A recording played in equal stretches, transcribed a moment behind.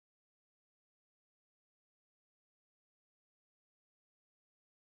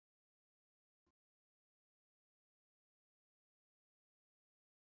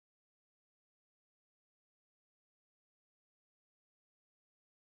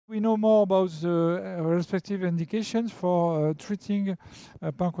We know more about the respective indications for treating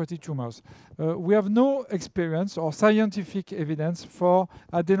pancreatic tumors. We have no experience or scientific evidence for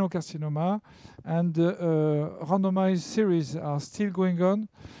adenocarcinoma, and randomized series are still going on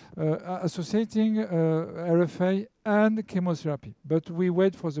associating RFA and chemotherapy, but we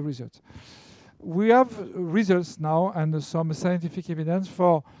wait for the results. We have results now and some scientific evidence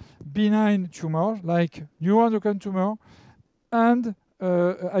for benign tumor like neuroendocrine tumor and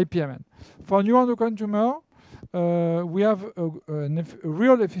IPMN. For neuroendocrine tumor, we have a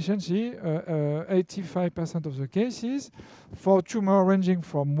real efficiency, 85% of the cases, for tumor ranging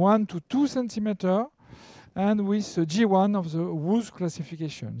from 1 to 2 centimeters, and with a G1 of the WOS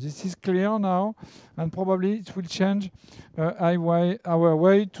classification. This is clear now, and probably it will change our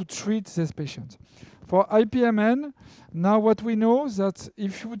way to treat these patients. For IPMN, now what we know is that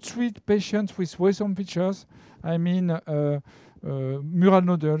if you treat patients with Western features, I mean mural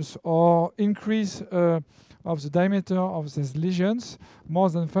nodules, or increase of the diameter of these lesions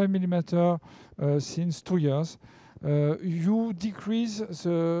more than 5 millimeters since 2 years, you decrease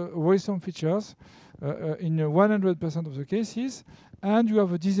the Western features in 100% of the cases, and you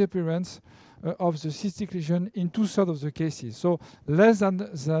have a disappearance of the cystic lesion in 2/3 of the cases, so less than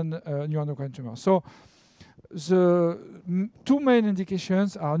neuroendocrine tumor. So the two main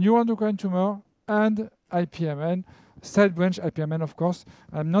indications are neuroendocrine tumor and IPMN, side branch IPMN, of course.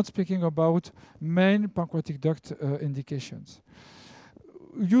 I'm not speaking about main pancreatic duct indications.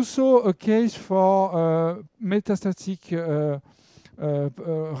 You saw a case for metastatic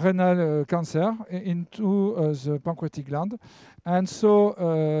renal cancer into the pancreatic gland. And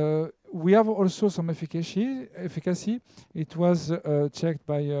so we have also some efficacy. It was checked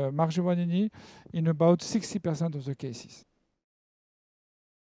by Marc Giovannini in about 60% of the cases.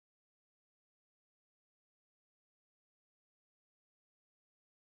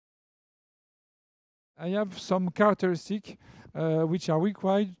 I have some characteristics which are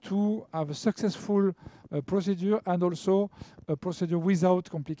required to have a successful procedure and also a procedure without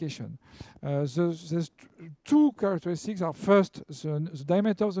complication. There's two characteristics. Are first, the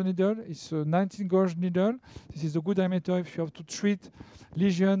diameter of the needle is a 19 gauge needle. This is a good diameter if you have to treat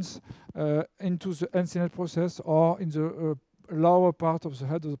lesions into the encinate process or in the lower part of the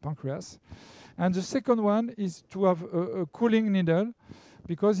head of the pancreas. And the second one is to have a cooling needle,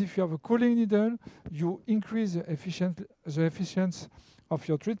 because if you have a cooling needle, you increase the efficiency of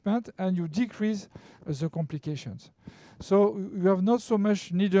your treatment and you decrease the complications. So you have not so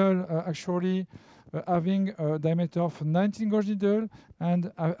much needle actually having a diameter of 19 gauge needle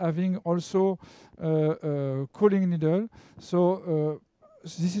and having also a cooling needle. So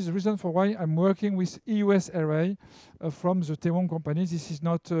this is the reason for why I'm working with EUS RFA from the TaeWoong company. This is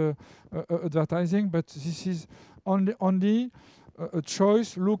not advertising, but this is only a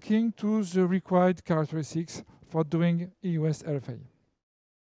choice looking to the required characteristics for doing EUS RFA.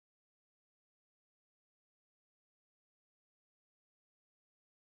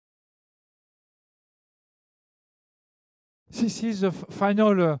 This is the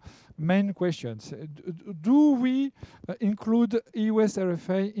final main questions. Do we include EUS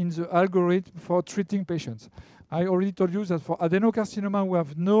RFA in the algorithm for treating patients? I already told you that for adenocarcinoma, we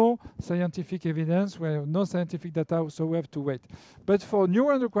have no scientific evidence, we have no scientific data, so we have to wait. But for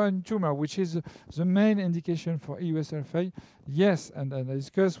neuroendocrine tumor, which is the main indication for EUS RFA, yes, and I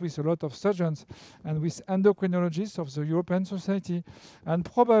discussed with a lot of surgeons and with endocrinologists of the European Society, and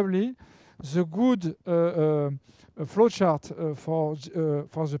probably the good flowchart for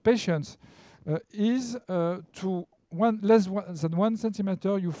the patients is to less than 1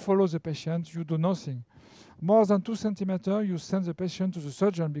 centimeter, you follow the patient, you do nothing. More than 2 centimeters, you send the patient to the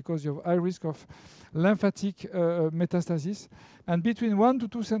surgeon because you have high risk of lymphatic metastasis. And between 1 to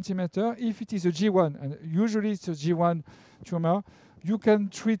 2 centimeters, if it is a G1, and usually it's a G1 tumor, you can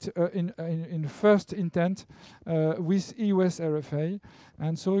treat in first intent with EUS RFA.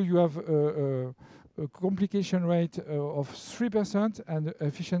 And so you have a complication rate of 3% and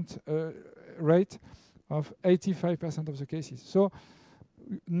efficient rate of 85% of the cases. So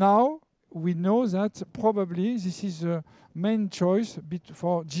now we know that probably this is the main choice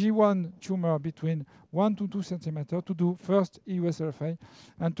for G1 tumor between 1 to 2 centimeters to do first EUS RFA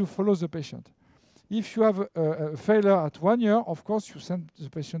and to follow the patient. If you have a failure at 1 year, of course, you send the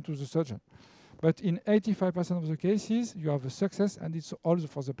patient to the surgeon. But in 85% of the cases, you have a success, and it's all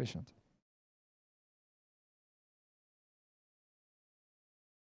for the patient.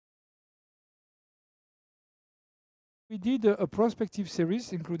 We did a prospective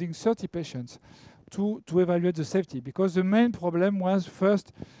series, including 30 patients, to evaluate the safety, because the main problem was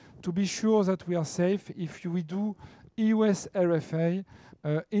first to be sure that we are safe if we do EUS RFA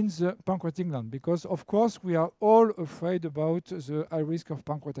in the pancreatic gland, because of course we are all afraid about the high risk of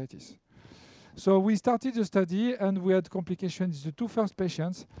pancreatitis. So we started the study and we had complications in the two first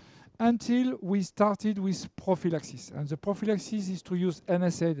patients until we started with prophylaxis. And the prophylaxis is to use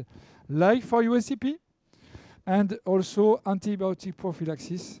NSAID like for USCP and also antibiotic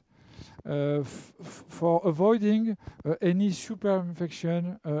prophylaxis for avoiding any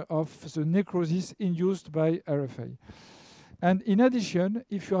superinfection of the necrosis induced by RFA. And in addition,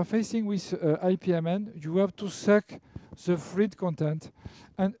 if you are facing with IPMN, you have to suck the fluid content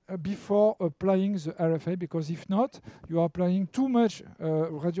and before applying the RFA, because if not, you are applying too much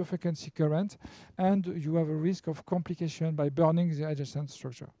radiofrequency current and you have a risk of complication by burning the adjacent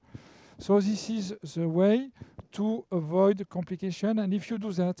structure. So this is the way to avoid complication, and if you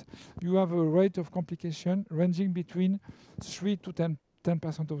do that, you have a rate of complication ranging between 3 to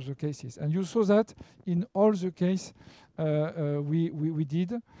 10% of the cases. And you saw that in all the cases we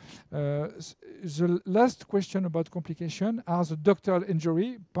did. The last question about complication are the ductal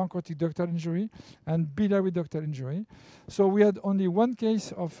injury, pancreatic ductal injury, and biliary ductal injury. So we had only one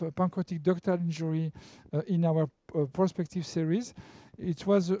case of pancreatic ductal injury in our prospective series. It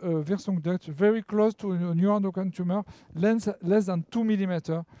was a Wirsung duct very close to a neuroendocrine tumor, less than 2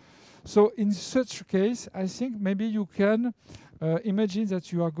 millimeters. So in such a case, I think maybe you can imagine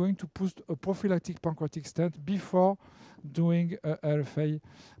that you are going to put a prophylactic pancreatic stent before doing a RFA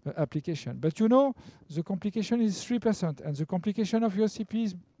application. But you know, the complication is 3%, and the complication of USCP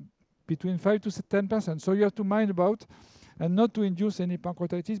is between 5 to 10%. So you have to mind about and not to induce any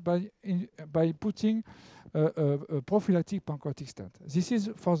pancreatitis by putting a prophylactic pancreatic stent. This is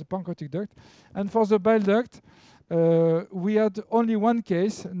for the pancreatic duct. And for the bile duct, we had only one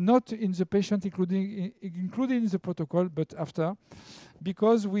case, not in the patient included in the protocol, but after,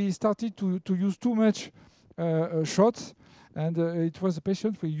 because we started to use too much shots, and it was a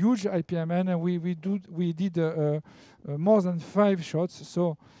patient with huge IPMN, and we did more than 5 shots.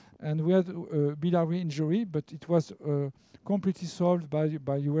 So, and we had biliary injury, but it was completely solved by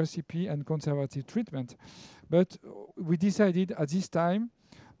USCP and conservative treatment. But we decided at this time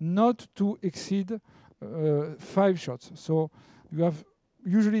not to exceed 5 shots. So you have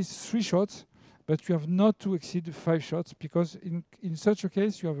usually 3 shots, but you have not to exceed 5 shots, because in such a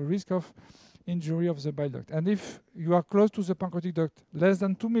case you have a risk of injury of the bile duct. And if you are close to the pancreatic duct, less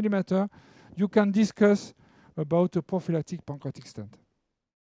than 2 millimeters, you can discuss about a prophylactic pancreatic stent.